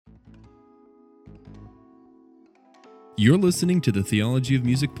You're listening to the Theology of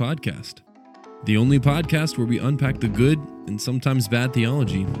Music podcast, the only podcast where we unpack the good and sometimes bad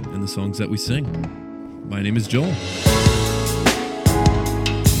theology in the songs that we sing. My name is Joel.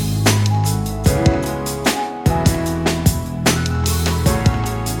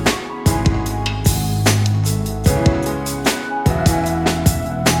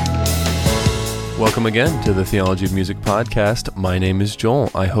 Welcome again to the Theology of Music podcast. My name is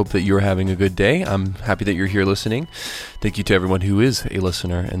Joel. I hope that you're having a good day. I'm happy that you're here listening. Thank you to everyone who is a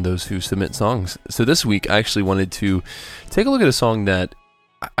listener and those who submit songs. So this week, I actually wanted to take a look at a song that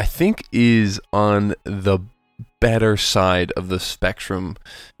I think is on the better side of the spectrum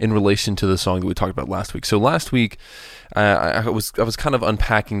in relation to the song that we talked about last week. So last week, I was kind of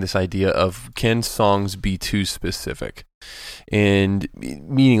unpacking this idea of, can songs be too specific? And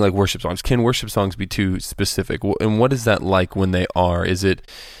meaning like worship songs. Can worship songs be too specific? And what is that like when they are? Is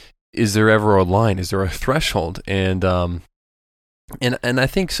there ever a line? Is there a threshold? And I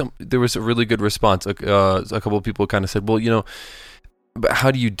think there was a really good response. A couple of people kind of said, well, but how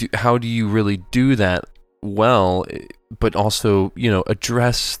do you really do that well, but also,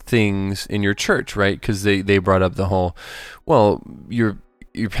 address things in your church, right? Because they brought up the whole, well, your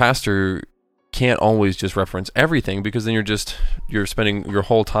pastor can't always just reference everything, because then you're spending your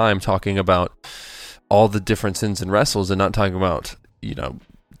whole time talking about all the different sins and wrestles and not talking about,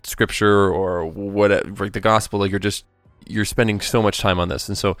 scripture or what, like the gospel. Like you're spending so much time on this.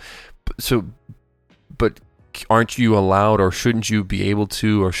 And but aren't you allowed, or shouldn't you be able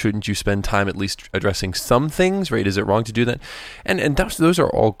to, or shouldn't you spend time at least addressing some things, right? Is it wrong to do that? And those are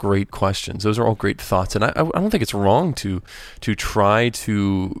all great questions. Those are all great thoughts. And I don't think it's wrong to try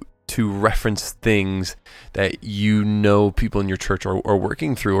to reference things that people in your church are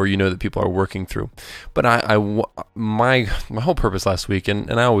working through, or that people are working through. But my whole purpose last week, and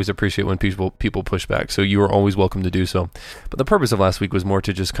I always appreciate when people push back, so you are always welcome to do so. But the purpose of last week was more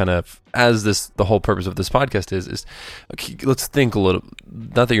to just kind of, the whole purpose of this podcast is okay, let's think a little,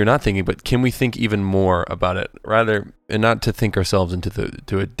 not that you're not thinking, but can we think even more about it, rather, and not to think ourselves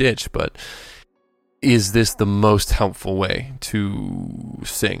into a ditch, but is this the most helpful way to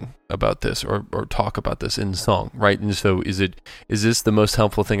sing about this or talk about this in song, right? And so is this the most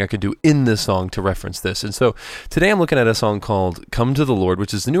helpful thing I could do in this song to reference this? And so today I'm looking at a song called Come to the Lord,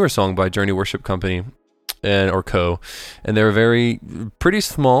 which is the newer song by Journey Worship Company or Co. And they're pretty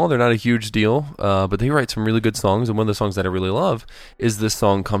small. They're not a huge deal, but they write some really good songs. And one of the songs that I really love is this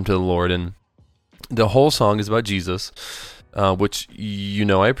song, Come to the Lord. And the whole song is about Jesus, which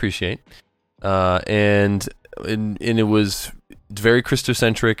I appreciate. And it was very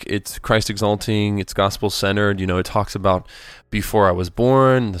Christocentric. It's Christ exalting. It's gospel centered. It talks about before I was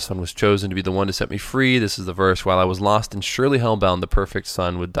born, the Son was chosen to be the one to set me free. This is the verse. While I was lost and surely hellbound, the perfect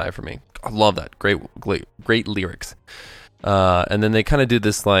Son would die for me. I love that. Great lyrics. And then they kind of did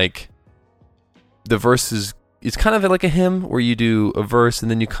this, like, the verse it's kind of like a hymn where you do a verse and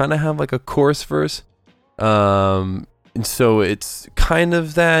then you kind of have like a chorus verse. And so it's kind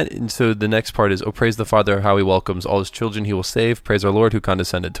of that. And so the next part is, oh, praise the Father, how he welcomes all his children he will save. Praise our Lord who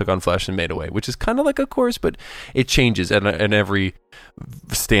condescended, took on flesh and made a way, which is kind of like a chorus, but it changes in every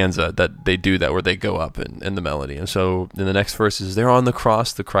stanza that they do that, where they go up in the melody. And so in the next verse is, there on the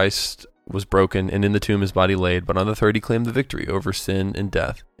cross, the Christ was broken, and in the tomb his body laid, but on the third he claimed the victory over sin and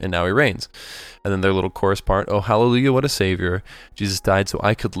death, and now he reigns. And then their little chorus part, oh hallelujah, what a savior, Jesus died so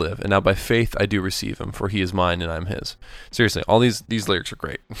I could live, and now by faith I do receive him, for he is mine and I'm his. Seriously, all these lyrics are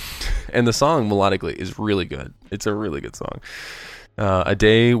great. And the song melodically is really good. It's a really good song. A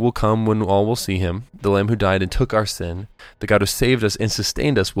day will come when all will see him, the Lamb who died and took our sin, the God who saved us and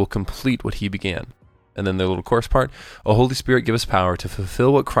sustained us will complete what he began. And then the little chorus part, O Holy Spirit, give us power to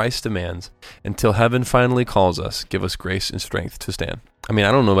fulfill what Christ demands. Until heaven finally calls us, give us grace and strength to stand. I mean,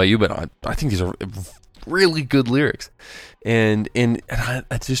 I don't know about you, but I think these are really good lyrics. And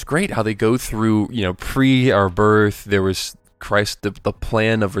it's just great how they go through, pre our birth, there was Christ, the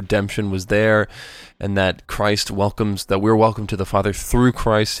plan of redemption was there, and that Christ we're welcome to the Father through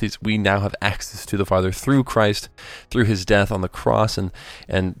Christ. We now have access to the Father through Christ, through his death on the cross, and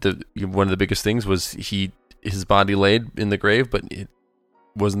one of the biggest things was his body laid in the grave, but it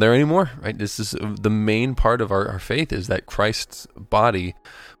wasn't there anymore, right? This is the main part of our faith, is that Christ's body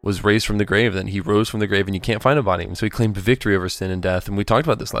was raised from the grave, then he rose from the grave, and you can't find a body. And so he claimed victory over sin and death, and we talked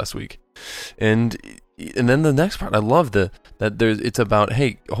about this last week. And then the next part, I love it's about,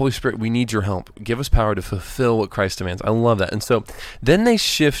 hey, Holy Spirit, we need your help. Give us power to fulfill what Christ demands. I love that. And so then they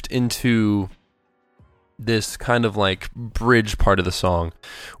shift into this kind of like bridge part of the song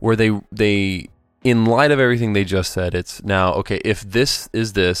where they in light of everything they just said, it's now, okay, if this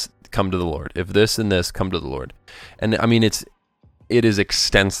is this, come to the Lord. If this and this, come to the Lord. And I mean, it is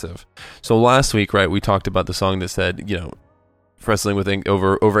extensive. So last week, right, we talked about the song that said, wrestling with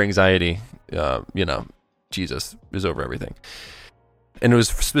over anxiety, Jesus is over everything. And it was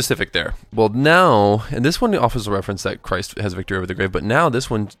specific there. Well, now, and this one offers a reference that Christ has victory over the grave, but now this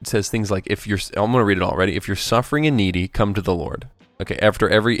one says things like, I'm going to read it all, ready? If you're suffering and needy, come to the Lord. Okay, after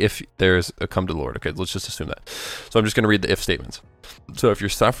every if, there's a come to the Lord. Okay, let's just assume that. So I'm just going to read the if statements. So if you're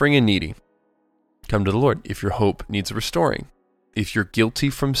suffering and needy, come to the Lord. If your hope needs restoring, if you're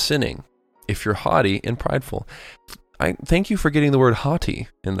guilty from sinning, if you're haughty and prideful. I thank you for getting the word haughty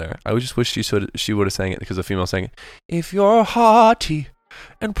in there. I just wish she would have sang it because a female sang it. If you're haughty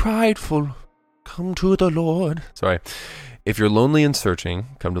and prideful, come to the Lord. Sorry. If you're lonely and searching,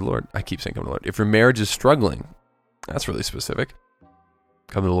 come to the Lord. I keep saying come to the Lord. If your marriage is struggling, that's really specific.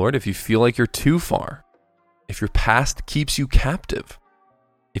 Come to the Lord. If you feel like you're too far, if your past keeps you captive,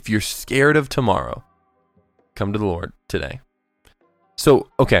 if you're scared of tomorrow, come to the Lord today.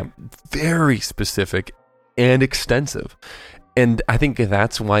 So, okay, very specific and extensive. And I think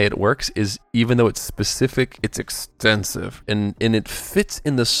that's why it works, is even though it's specific, it's extensive. And it fits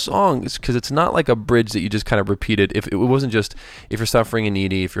in the song because it's not like a bridge that you just kind of repeated. If it wasn't just, if you're suffering and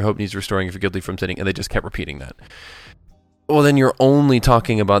needy, if your hope needs restoring, if you're guilty from sinning, and they just kept repeating that. Well, then you're only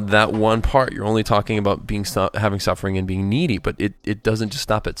talking about that one part. You're only talking about having suffering and being needy. But it doesn't just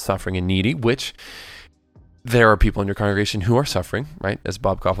stop at suffering and needy, which there are people in your congregation who are suffering, right? As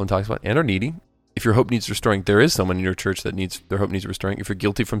Bob Coughlin talks about, and are needy. If your hope needs restoring, there is someone in your church that their hope needs restoring. If you're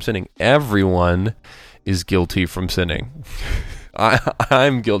guilty from sinning, everyone is guilty from sinning.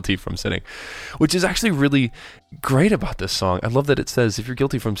 I'm guilty from sinning, which is actually really great about this song. I love that it says, if you're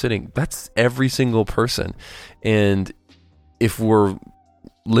guilty from sinning, that's every single person. And if we're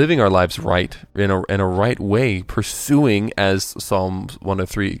living our lives right, in a right way, pursuing, as Psalms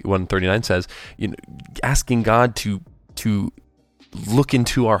 139 says, asking God to look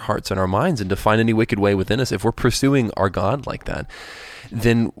into our hearts and our minds and to find any wicked way within us. If we're pursuing our God like that,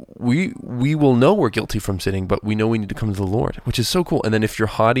 then we will know we're guilty from sinning, but we know we need to come to the Lord, which is so cool. And then if you're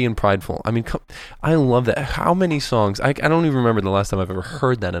haughty and prideful, I mean, I love that. How many songs, I don't even remember the last time I've ever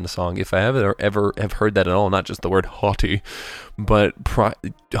heard that in a song. If I ever have heard that at all, not just the word haughty, but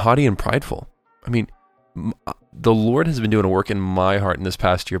haughty and prideful. I mean, the Lord has been doing a work in my heart in this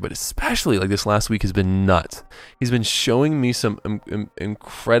past year, but especially like this last week has been nuts. He's been showing me some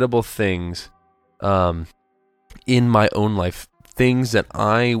incredible things in my own life, things that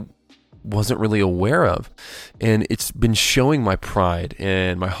I wasn't really aware of. And it's been showing my pride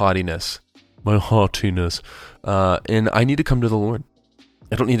and my haughtiness. And I need to come to the Lord.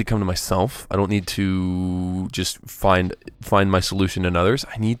 I don't need to come to myself. I don't need to just find my solution in others.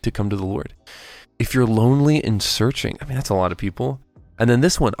 I need to come to the Lord. If you're lonely and searching, I mean, that's a lot of people. And then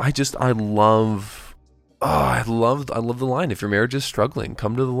this one, I love the line. If your marriage is struggling,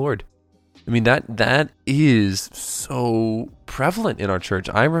 come to the Lord. I mean, that is so prevalent in our church.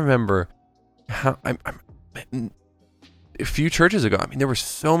 I remember how a few churches ago, I mean, there were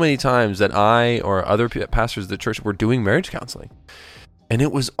so many times that I or other pastors of the church were doing marriage counseling. And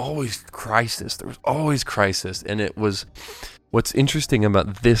it was always crisis. There was always crisis. And it was, what's interesting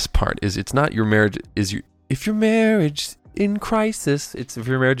about this part is it's not your marriage if your marriage in crisis, it's if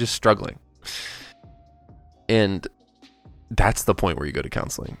your marriage is struggling. And that's the point where you go to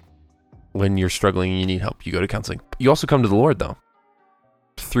counseling. When you're struggling and you need help, you go to counseling. You also come to the Lord though,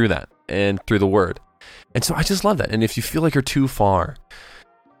 through that and through the word. And so I just love that. And if you feel like you're too far,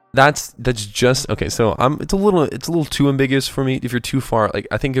 that's just okay. So it's a little too ambiguous for me. If you're too far, like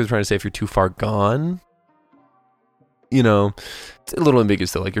I think I was trying to say, if you're too far gone, it's a little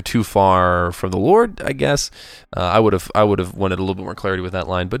ambiguous though. Like you're too far from the Lord, I guess. I would have wanted a little bit more clarity with that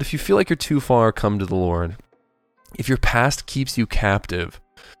line. But if you feel like you're too far, come to the Lord. If your past keeps you captive,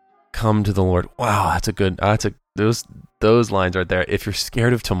 come to the Lord. Wow, those lines right there. If you're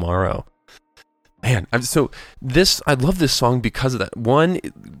scared of tomorrow. Man, I love this song because of that. One,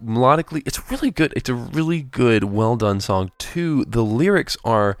 melodically, it's really good. It's a really good, well done song. Two, the lyrics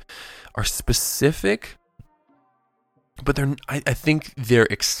are specific, but I think they're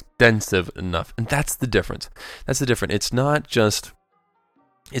extensive enough, and that's the difference. It's not just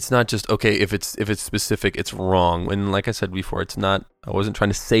okay. If it's specific, it's wrong. And like I said before, it's not. I wasn't trying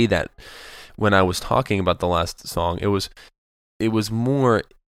to say that when I was talking about the last song. It was more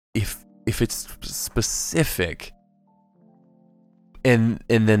if it's specific, and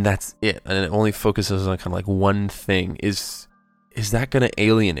then that's it, and it only focuses on kind of like one thing, is that going to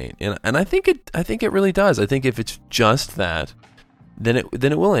alienate? And I think it really does. I think if it's just that, then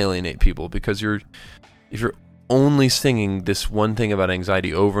it will alienate people, because if you're only singing this one thing about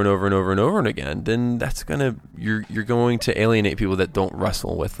anxiety over and over and over and over and again, then you're going to alienate people that don't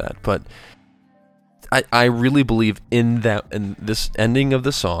wrestle with that. But I really believe in this ending of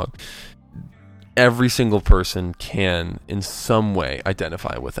the song, every single person can in some way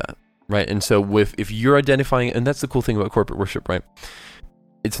identify with that, right? And so if you're identifying, and that's the cool thing about corporate worship, right?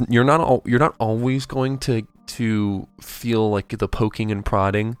 You're not always going to feel like the poking and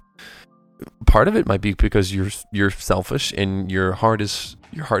prodding. Part of it might be because you're selfish and your heart is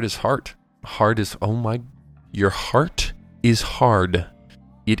hard. Your heart is hard.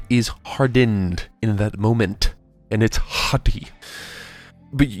 It is hardened in that moment, and it's haughty.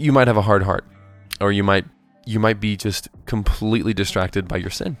 But you might have a hard heart, or you might be just completely distracted by your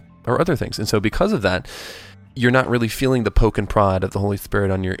sin or other things. And so because of that, you're not really feeling the poke and prod of the Holy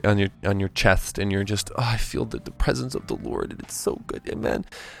Spirit on your chest, and you're just, I feel the presence of the Lord, and it's so good, amen.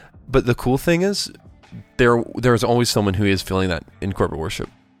 But the cool thing is, there's always someone who is feeling that in corporate worship.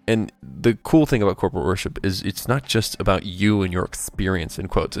 And the cool thing about corporate worship is it's not just about you and your experience, in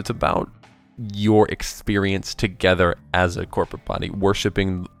quotes. It's about your experience together as a corporate body,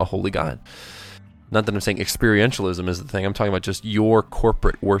 worshiping a holy God. Not that I'm saying experientialism is the thing. I'm talking about just your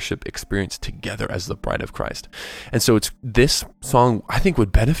corporate worship experience together as the bride of Christ. And so this song, I think,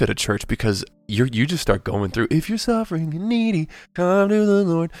 would benefit a church because you just start going through, if you're suffering and needy, come to the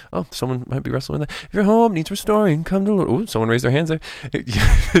Lord. Oh, someone might be wrestling with that. If your home needs restoring, come to the Lord. Oh, someone raised their hands there.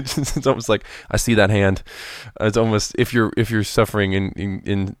 It's almost like I see that hand. It's almost, if you're suffering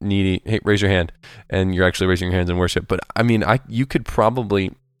and needy, hey, raise your hand. And you're actually raising your hands in worship. But I mean, you could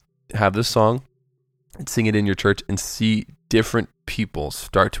probably have this song and sing it in your church and see different people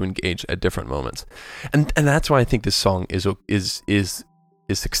start to engage at different moments. And that's why I think this song is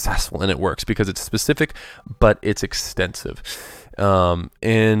successful and it works, because it's specific, but it's extensive.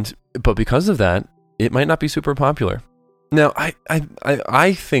 But because of that, it might not be super popular. Now,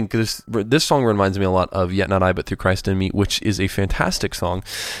 I think this song reminds me a lot of Yet Not I, But Through Christ in Me, which is a fantastic song,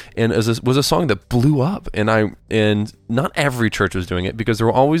 and was a song that blew up. And not every church was doing it, because there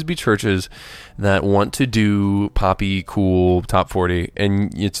will always be churches that want to do poppy, cool, top 40,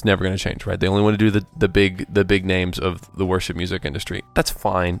 and it's never going to change, right? They only want to do the big names of the worship music industry. That's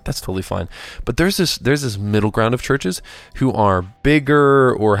fine. That's totally fine. But there's this middle ground of churches who are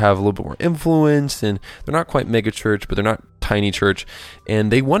bigger or have a little bit more influence, and they're not quite mega church, but they're not tiny church,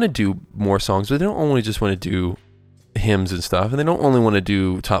 and they want to do more songs, but they don't only just want to do hymns and stuff, and they don't only want to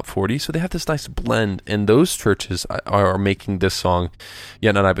do top 40, so they have this nice blend, and those churches are making this song,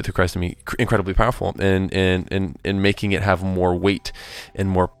 Yet Not I, But Through Christ in Me, incredibly powerful, and making it have more weight and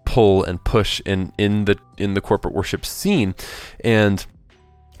more pull and push in the corporate worship scene. And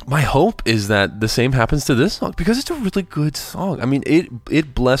my hope is that the same happens to this song, because it's a really good song. I mean,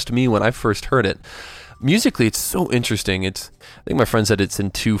 it blessed me when I first heard it. Musically, it's so interesting. I think my friend said it's in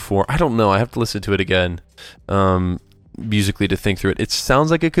 2/4. I don't know. I have to listen to it again, musically, to think through it. It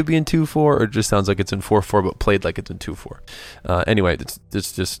sounds like it could be in 2/4, or it just sounds like it's in 4/4, but played like it's in 2/4. Anyway,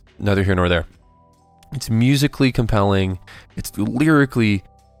 it's just neither here nor there. It's musically compelling. It's lyrically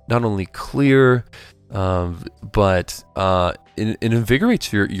not only clear, but it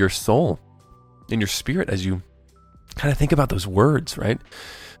invigorates your soul and your spirit as you kind of think about those words, right?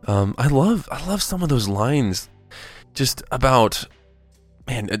 I love some of those lines, just about,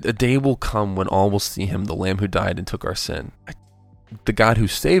 man, a day will come when all will see him, the Lamb who died and took our sin. The God who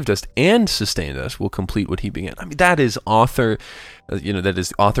saved us and sustained us will complete what he began. I mean, that is author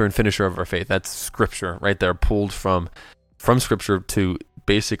and finisher of our faith. That's scripture right there, pulled from scripture to,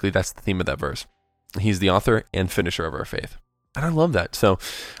 basically, that's the theme of that verse. He's the author and finisher of our faith. And I love that. So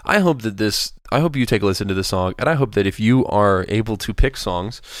I hope you take a listen to this song, and I hope that if you are able to pick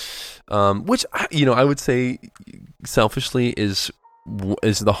songs, which, I would say selfishly is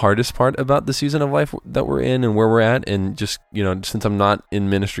the hardest part about the season of life that we're in and where we're at. And just, since I'm not in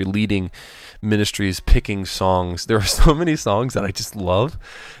ministry, leading ministries, picking songs, there are so many songs that I just love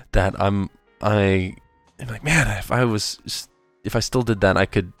that I'm like, man, if I still did that, I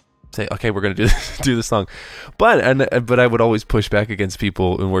could say, okay, we're going to do this song. But I would always push back against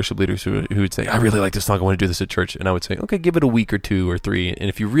people and worship leaders who would say, I really like this song, I want to do this at church. And I would say, okay, give it a week or 2 or 3. And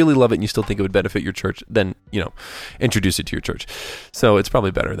if you really love it and you still think it would benefit your church, then, introduce it to your church. So it's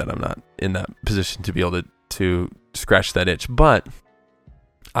probably better that I'm not in that position to be able to scratch that itch. But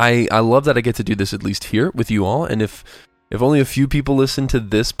I love that I get to do this, at least here with you all. And if only a few people listen to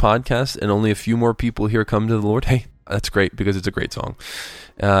this podcast and only a few more people here come to the Lord, hey, that's great, because it's a great song.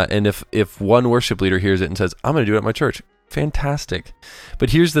 And if one worship leader hears it and says, I'm going to do it at my church, fantastic. But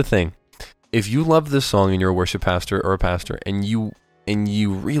here's the thing. If you love this song and you're a worship pastor or a pastor, and you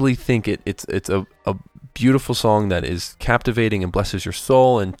really think it's a beautiful song that is captivating and blesses your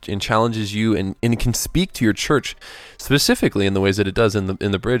soul and challenges you and it can speak to your church specifically in the ways that it does in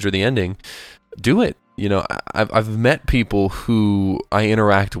the bridge or the ending, do it. You know, I've met people who I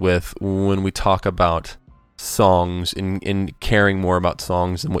interact with when we talk about songs and caring more about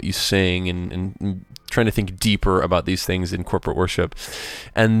songs and what you sing and trying to think deeper about these things in corporate worship.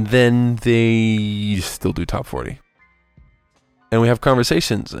 And then they still do top 40. And we have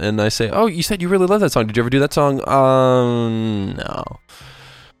conversations, and I say, "Oh, you said you really love that song. Did you ever do that song?" No.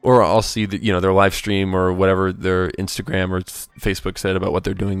 Or I'll see their live stream or whatever their Instagram or Facebook said about what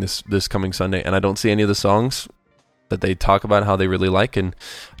they're doing this coming Sunday, and I don't see any of the songs that they talk about how they really like, and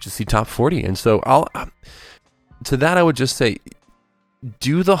I just see top 40. And so to that I would just say,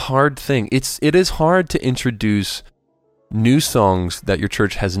 do the hard thing. It is hard to introduce new songs that your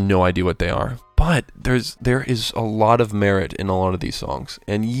church has no idea what they are. But there is a lot of merit in a lot of these songs.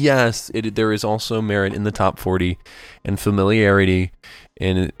 And yes, there is also merit in the top 40 and familiarity.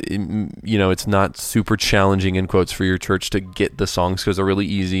 And, it's not super challenging, in quotes, for your church to get the songs because they're really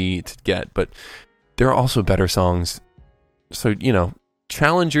easy to get. But there are also better songs. So,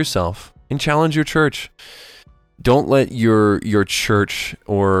 challenge yourself and challenge your church. Don't let your church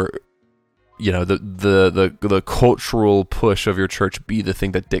or the cultural push of your church be the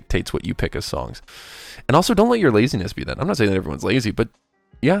thing that dictates what you pick as songs. And also don't let your laziness be that. I'm not saying that everyone's lazy, but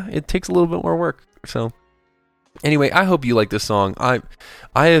yeah, it takes a little bit more work. So anyway, I hope you like this song. I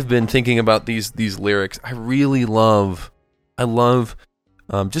have been thinking about these lyrics. I love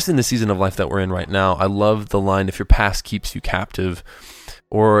just in the season of life that we're in right now, I love the line, "If your past keeps you captive,"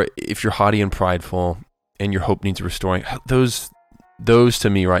 or "If you're haughty and prideful and your hope needs restoring." Those to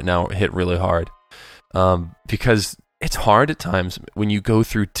me right now hit really hard, because it's hard at times when you go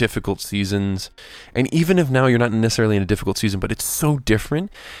through difficult seasons, and even if now you're not necessarily in a difficult season, but it's so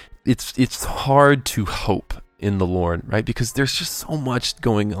different, it's hard to hope in the Lord, right? Because there's just so much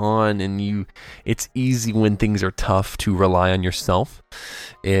going on, and it's easy when things are tough to rely on yourself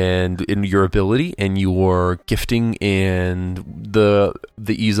and in your ability and your gifting and the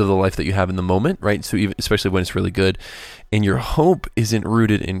ease of the life that you have in the moment, right? So especially when it's really good, and your hope isn't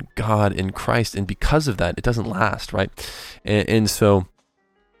rooted in God, in Christ, and because of that, it doesn't last, right? And so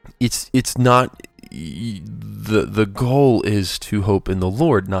it's not, the goal is to hope in the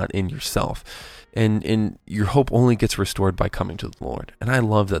Lord, not in yourself. And your hope only gets restored by coming to the Lord. And I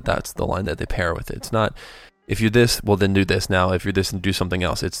love that that's the line that they pair with it. It's not, if you're this, well, then do this now. If you're this, then do something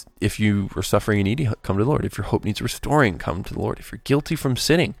else. It's, if you are suffering and needy, come to the Lord. If your hope needs restoring, come to the Lord. If you're guilty from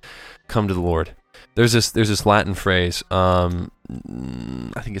sinning, come to the Lord. There's this Latin phrase, I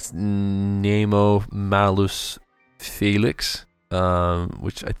think it's nemo malus felix,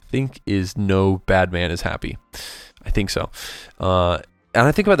 which I think is no bad man is happy. I think so. And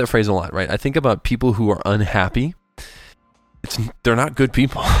I think about that phrase a lot, right? I think about people who are unhappy. They're not good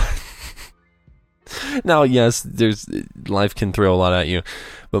people. Now, yes, life can throw a lot at you,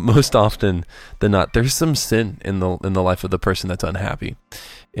 but most often than not, there's some sin in the life of the person that's unhappy.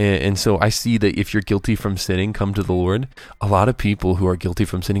 And so I see that if you're guilty from sinning, come to the Lord. A lot of people who are guilty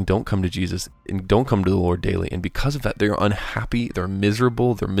from sinning don't come to Jesus and don't come to the Lord daily. And because of that, they're unhappy, they're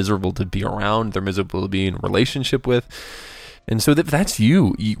miserable to be around, they're miserable to be in relationship with. And so if that's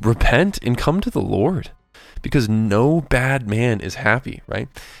you repent and come to the Lord, because no bad man is happy, right?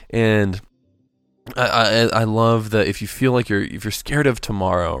 And I love that if you feel like if you're scared of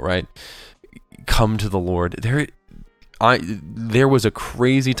tomorrow, right? Come to the Lord. There was a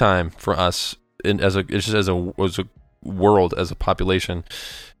crazy time for us as a world, as a population,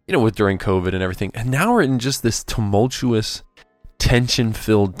 during COVID and everything. And now we're in just this tumultuous,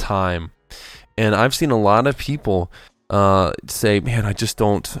 tension-filled time. And I've seen a lot of people say, "Man, I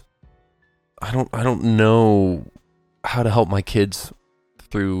don't know how to help my kids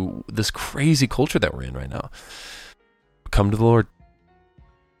through this crazy culture that we're in right now." Come to the Lord,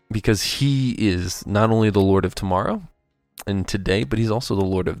 because He is not only the Lord of tomorrow and today, but He's also the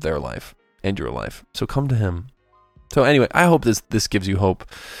Lord of their life and your life. So come to Him. So anyway, I hope this gives you hope.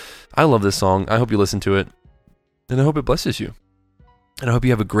 I love this song. I hope you listen to it, and I hope it blesses you. And I hope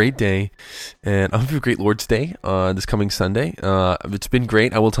you have a great day, and I hope you have a great Lord's Day this coming Sunday. It's been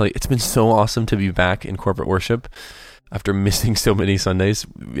great. I will tell you, it's been so awesome to be back in corporate worship after missing so many Sundays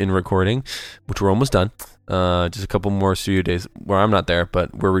in recording, which we're almost done. Just a couple more studio days where I'm not there,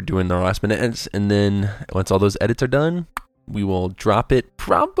 but where we're doing our last minute edits. And then once all those edits are done, we will drop it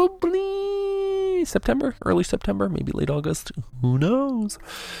probably September, early September, maybe late August. Who knows?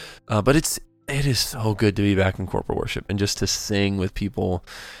 But it is so good to be back in corporate worship and just to sing with people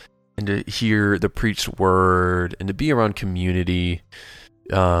and to hear the preached word and to be around community.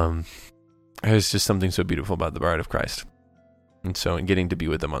 There's just something so beautiful about the bride of Christ. And so, and getting to be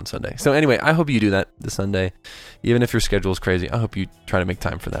with them on Sunday. So anyway, I hope you do that this Sunday. Even if your schedule is crazy, I hope you try to make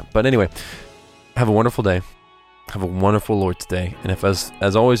time for that. But anyway, have a wonderful day. Have a wonderful Lord's Day. And if,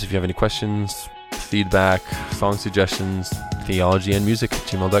 as always, if you have any questions, feedback, song suggestions,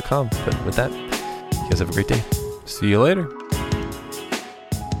 theologyandmusic@gmail.com. But with that, you guys have a great day. See you later.